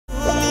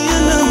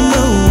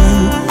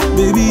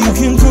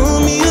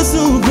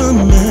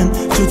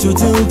Hey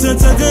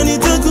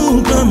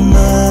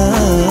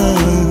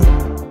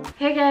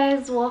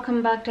guys,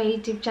 welcome back to our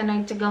YouTube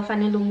channel. It's your girl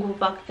Fanny&jessy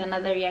back with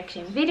another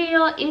reaction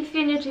video. If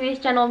you're new to this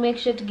channel, make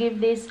sure to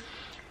give this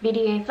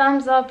video a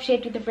thumbs up, share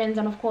it with your friends,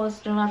 and of course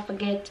do not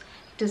forget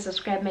to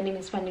subscribe. My name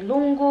is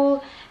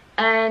Fanny&jessy,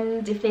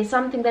 and if there's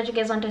something that you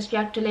guys want us to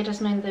react to, let us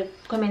know in the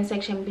comment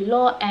section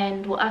below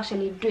and we'll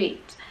actually do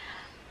it.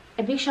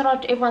 A big shout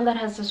out to everyone that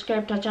has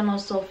subscribed to our channel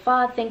so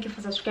far. Thank you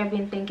for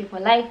subscribing, thank you for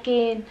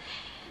liking,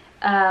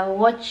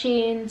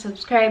 watching,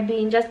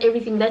 subscribing, just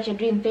everything that you're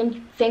doing.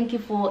 Thank you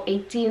for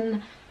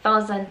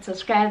 18,000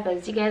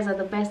 subscribers. You guys are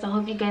the best. I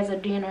hope you guys are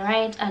doing all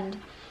right, and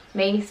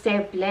may you stay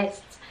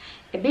blessed.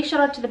 A big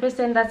shout out to the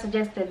person that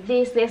suggested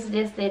this. They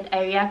suggested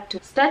I react to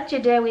start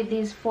your day with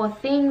these 4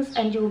 things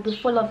and you will be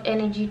full of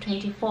energy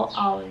 24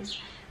 hours.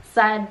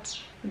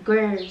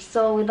 Sadhguru.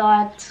 So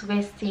without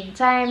wasting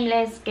time,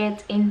 let's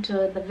get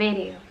into the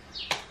video.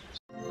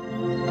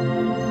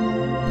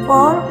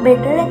 For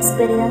better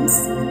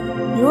experience,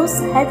 use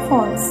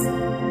headphones.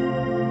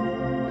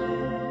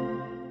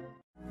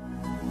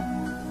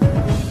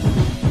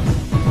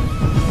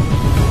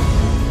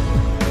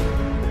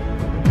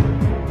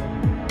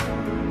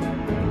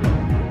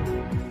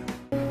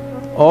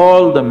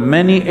 All the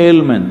many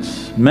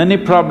ailments, many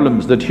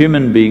problems that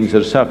human beings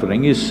are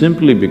suffering is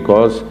simply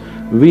because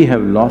we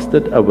have lost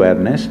that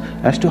awareness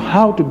as to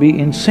how to be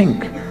in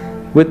sync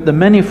with the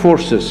many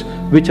forces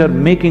which are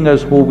making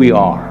us who we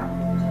are.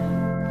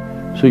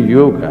 So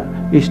yoga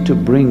is to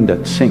bring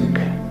that sync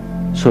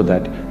so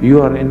that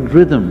you are in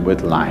rhythm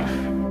with life.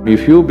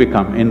 If you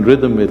become in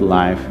rhythm with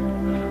life,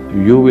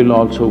 you will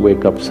also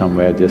wake up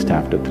somewhere just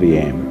after 3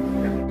 AM.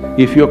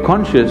 If you're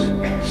conscious,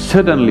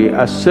 suddenly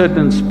a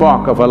certain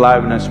spark of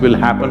aliveness will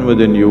happen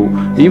within you.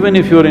 Even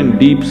if you're in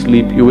deep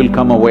sleep, you will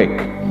come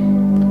awake.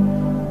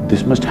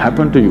 This must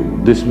happen to you.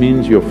 This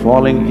means you're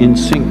falling in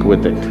sync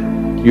with it.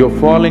 You're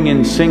falling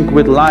in sync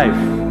with life.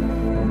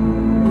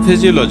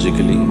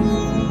 Physiologically,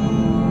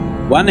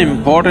 one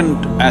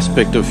important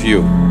aspect of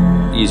you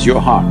is your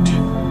heart,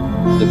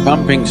 the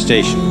pumping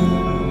station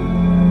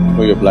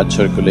for your blood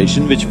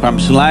circulation which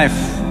pumps life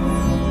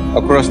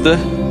across the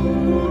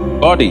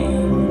body.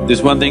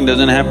 This one thing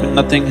doesn't happen,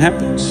 nothing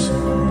happens.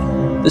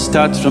 This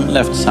starts from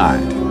left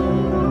side.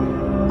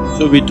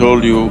 So we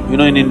told you,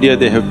 in India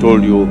they have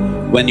told you,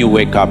 when you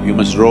wake up, you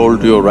must roll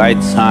to your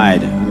right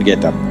side and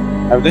get up.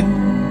 Have they?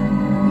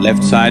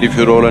 Left side, if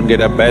you roll and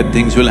get up, bad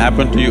things will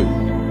happen to you.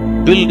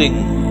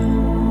 Building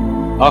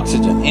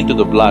oxygen into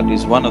the blood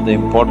is one of the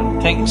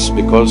important things,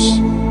 because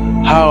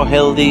how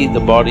healthy the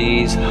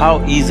body is, how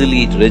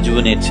easily it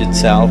rejuvenates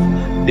itself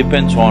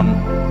depends on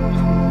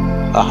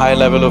a high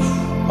level of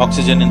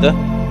oxygen in the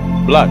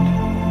blood,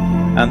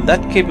 and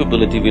that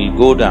capability will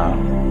go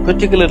down.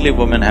 Particularly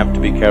women have to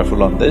be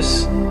careful on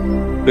this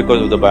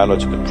because of the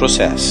biological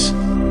process.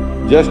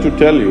 Just to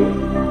tell you,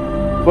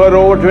 for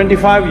over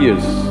 25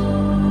 years,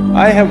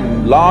 I have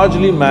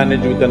largely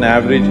managed with an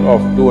average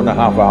of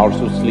 2.5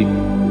 hours of sleep.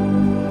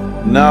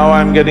 Now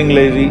I'm getting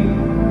lazy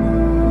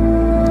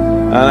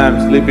and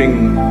I'm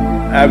sleeping,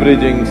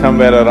 averaging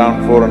somewhere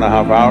around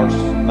 4.5 hours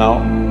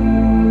now,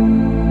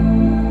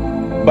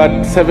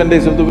 but 7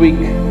 days of the week.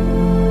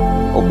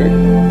 Okay,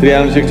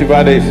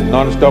 365 days,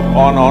 non-stop,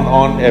 on,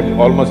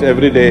 almost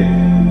every day.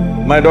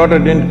 My daughter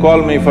didn't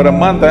call me for a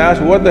month. I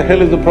asked, what the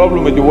hell is the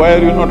problem with you, why are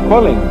you not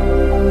calling?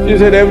 She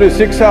said, every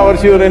 6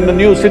 hours you're in a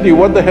new city,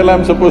 what the hell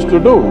I'm supposed to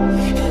do?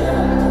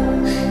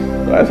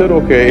 So I said,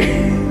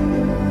 okay,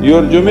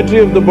 your geometry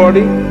of the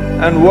body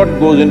and what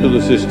goes into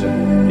the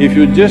system. If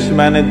you just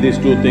manage these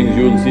 2 things,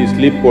 you will see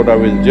sleep quota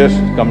will just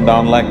come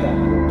down like that.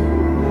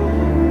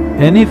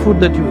 Any food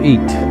that you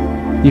eat,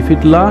 if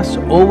it lasts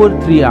over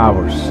 3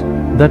 hours,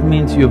 that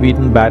means you've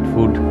eaten bad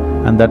food,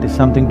 and that is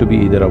something to be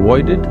either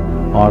avoided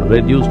or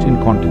reduced in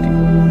quantity.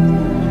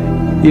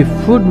 If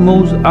food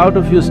moves out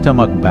of your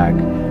stomach bag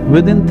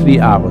within 3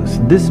 hours,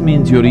 this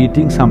means you're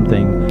eating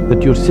something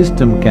that your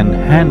system can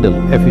handle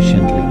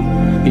efficiently.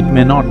 It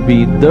may not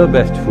be the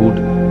best food,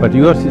 but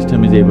your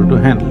system is able to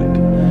handle it.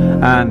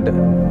 And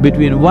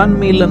between one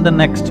meal and the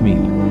next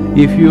meal,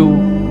 if you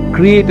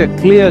create a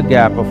clear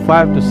gap of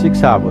 5 to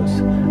 6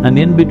 hours, and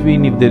in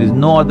between if there is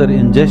no other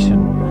ingestion,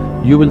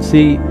 you will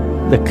see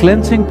the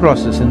cleansing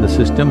process in the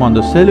system on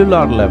the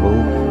cellular level.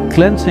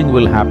 Cleansing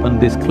will happen.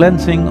 This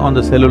cleansing on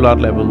the cellular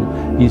level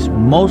is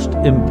most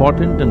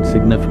important and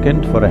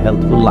significant for a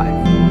healthful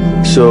life.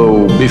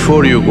 So,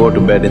 before you go to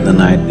bed in the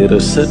night, there are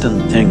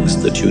certain things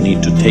that you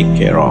need to take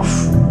care of.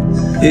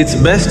 It's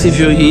best if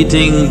you're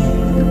eating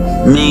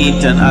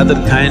meat and other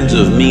kinds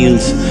of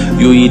meals,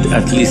 you eat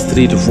at least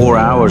 3 to 4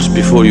 hours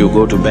before you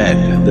go to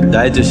bed. The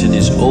digestion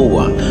is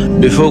over.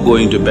 Before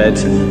going to bed,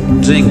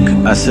 drink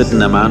a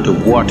certain amount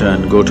of water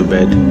and go to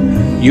bed.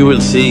 You will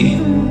see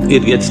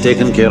it gets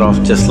taken care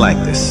of just like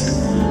this.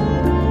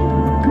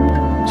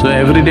 So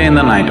every day in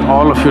the night,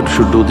 all of you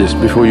should do this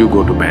before you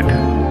go to bed.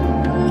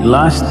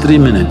 Last 3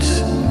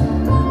 minutes,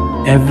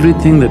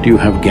 everything that you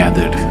have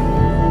gathered,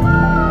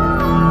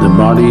 the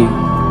body,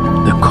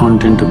 the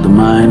content of the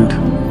mind,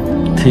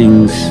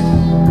 things,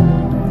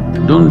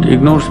 Don't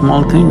ignore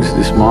small things,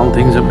 the small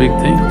things are big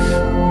things.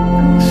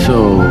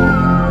 So,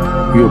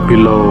 your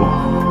pillow,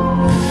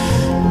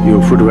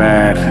 your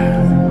footwear,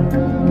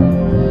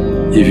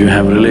 if you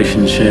have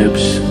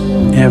relationships,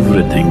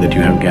 everything that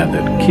you have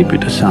gathered, keep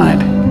it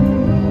aside.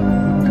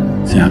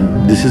 See,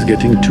 this is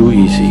getting too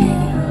easy.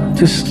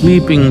 Just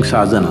sleeping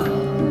sadhana.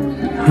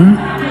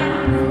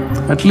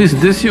 At least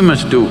this you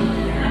must do.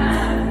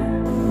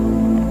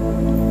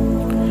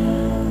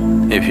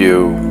 If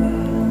you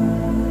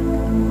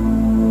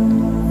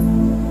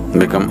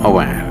become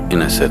aware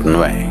in a certain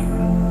way,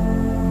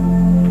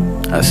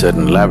 a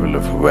certain level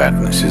of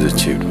awareness is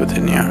achieved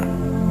within you,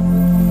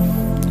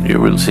 you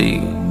will see,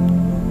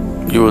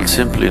 you will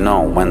simply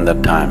know when the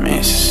time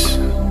is.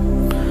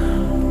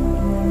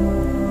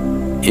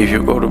 If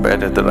you go to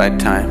bed at the right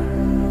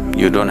time,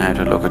 you don't have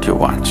to look at your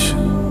watch.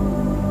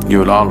 You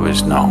will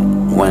always know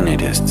when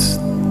it is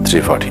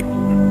 3:40,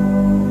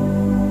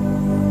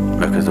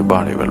 because the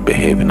body will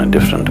behave in a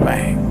different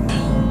way.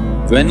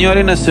 When you're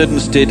in a certain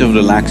state of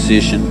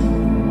relaxation,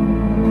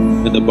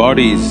 when the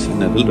body is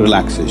in a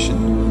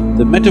relaxation,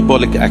 the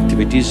metabolic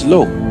activity is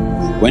low.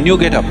 When you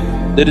get up,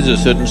 there is a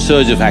certain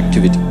surge of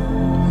activity.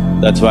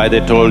 That's why they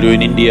told you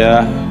in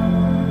India,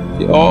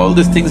 see, all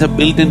these things are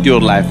built into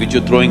your life which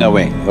you're throwing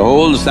away. The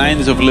whole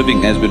science of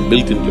living has been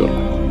built into your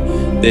life.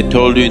 They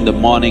told you in the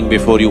morning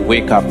before you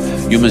wake up,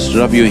 you must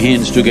rub your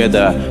hands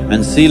together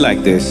and see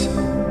like this,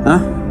 huh?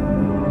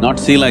 Not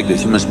see like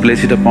this, you must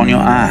place it upon your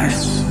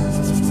eyes.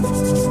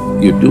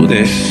 You do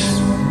this,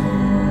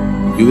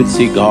 you will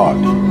see God.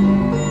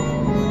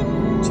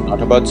 It's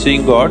not about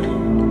seeing God.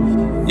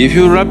 If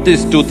you rub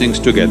these two things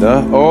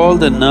together, all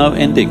the nerve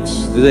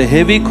endings, there's a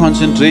heavy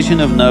concentration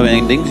of nerve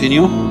endings in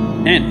your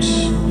hands.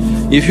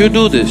 If you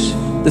do this,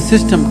 the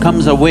system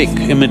comes awake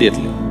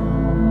immediately.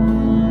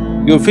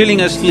 You're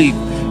feeling asleep,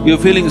 you're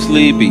feeling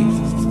sleepy,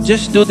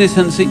 just do this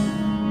and see,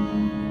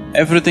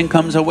 everything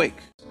comes awake.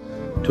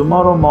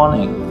 Tomorrow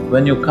morning,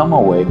 when you come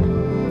awake,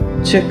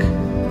 check,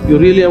 you're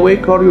really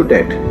awake or you're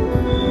dead.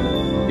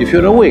 If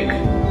you're awake,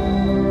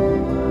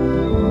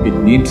 it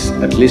needs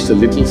at least a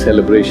little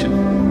celebration.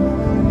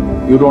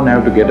 You don't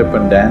have to get up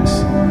and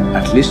dance,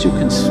 at least you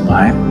can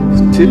smile,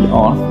 still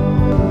on.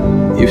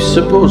 If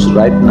suppose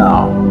right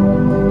now,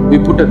 we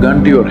put a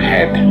gun to your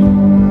head,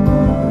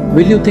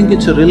 will you think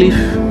it's a relief?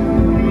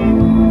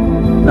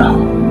 No,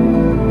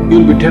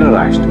 you'll be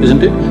terrorized,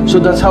 isn't it? So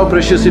that's how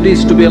precious it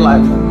is to be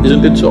alive,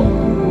 isn't it so?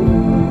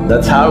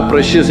 That's how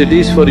precious it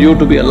is for you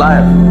to be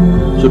alive.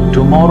 So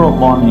tomorrow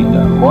morning,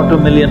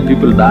 250,000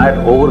 people died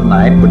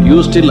overnight, but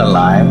you're still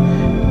alive.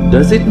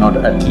 Does it not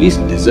at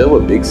least deserve a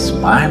big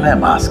smile,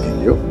 I'm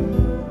asking you?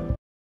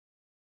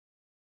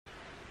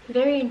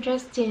 Very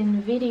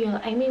interesting video.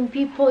 I mean,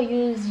 people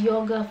use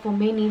yoga for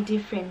many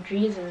different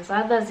reasons.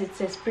 Others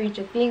it's a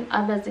spiritual thing,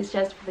 others it's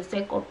just for the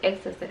sake of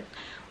exercise.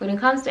 When it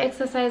comes to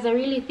exercise, I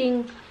really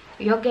think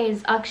yoga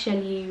is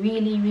actually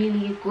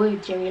really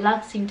good. You're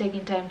relaxing,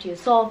 taking time to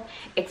yourself,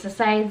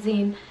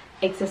 exercising,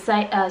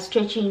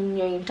 stretching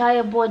your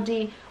entire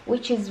body,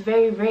 which is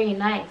very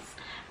nice.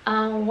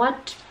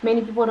 What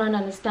many people don't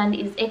understand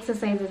is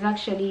exercise is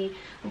actually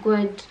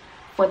good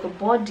for the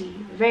body,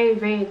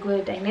 very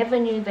good. I never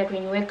knew that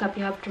when you wake up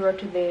you have to roll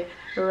to the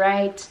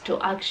right to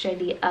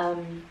actually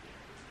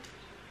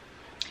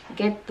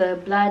get the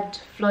blood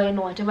flowing,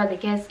 or whatever the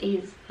case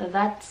is.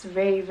 That's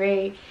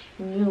very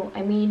new.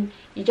 I mean,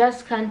 you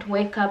just can't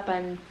wake up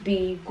and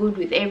be good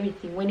with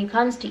everything. When it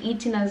comes to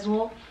eating as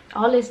well,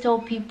 I always tell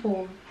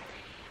people,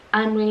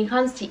 and when it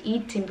comes to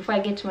eating, before I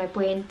get to my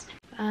point,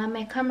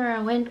 my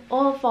camera went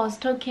off. I was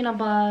talking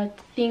about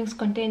things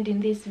contained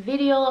in this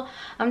video.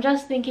 I'm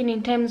just thinking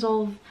in terms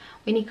of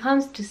when it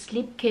comes to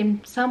sleep,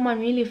 can someone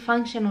really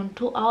function on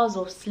 2 hours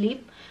of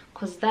sleep?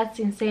 Because that's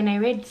insane. I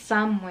read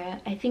somewhere,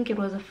 I think it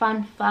was a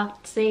fun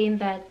fact, saying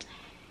that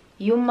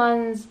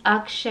humans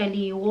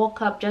actually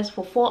woke up just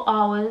for 4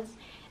 hours,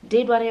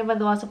 did whatever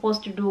they were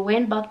supposed to do,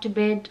 went back to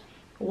bed,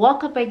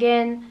 woke up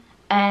again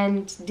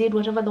and did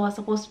whatever they were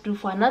supposed to do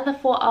for another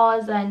 4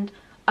 hours, and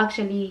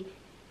actually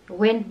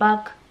went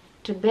back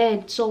to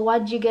bed. So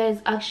what do you guys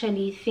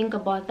actually think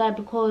about that?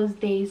 Because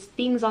there's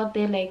things out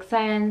there like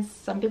science,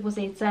 some people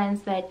say it's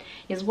science, that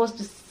you're supposed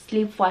to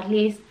sleep for at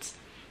least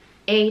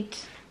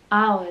 8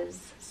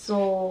 hours.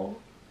 So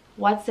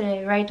what's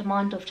the right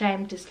amount of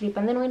time to sleep?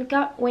 And then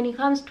when it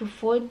comes to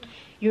food,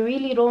 you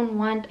really don't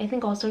want, I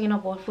think I was talking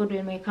about food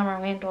when my camera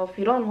went off,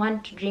 you don't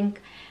want to drink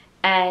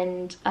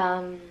and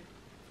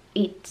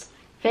eat.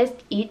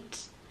 First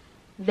eat,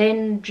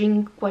 then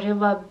drink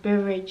whatever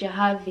beverage you're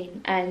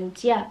having.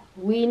 And yeah,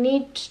 we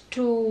need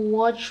to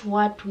watch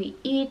what we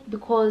eat,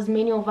 because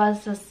many of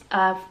us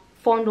are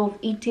fond of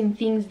eating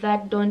things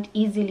that don't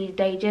easily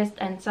digest,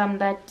 and some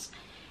that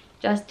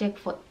just take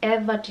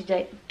forever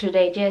to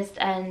digest,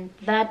 and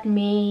that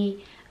may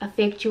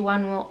affect you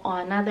one way or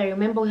another.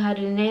 Remember, we had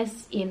a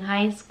nurse in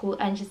high school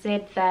and she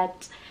said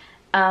that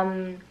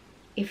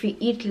if you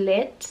eat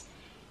late,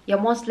 you're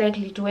most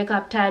likely to wake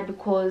up tired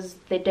because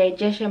the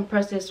digestion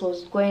process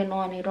was going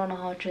on. I don't know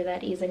how true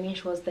that is. I mean,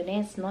 she was the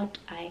nurse, not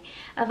I.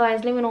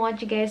 Otherwise, let me know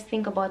what you guys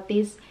think about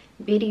this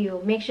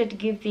video. Make sure to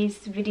give this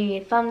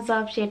video a thumbs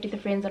up, share it with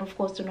your friends, and of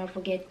course do not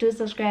forget to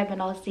subscribe,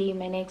 and I'll see you in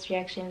my next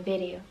reaction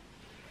video.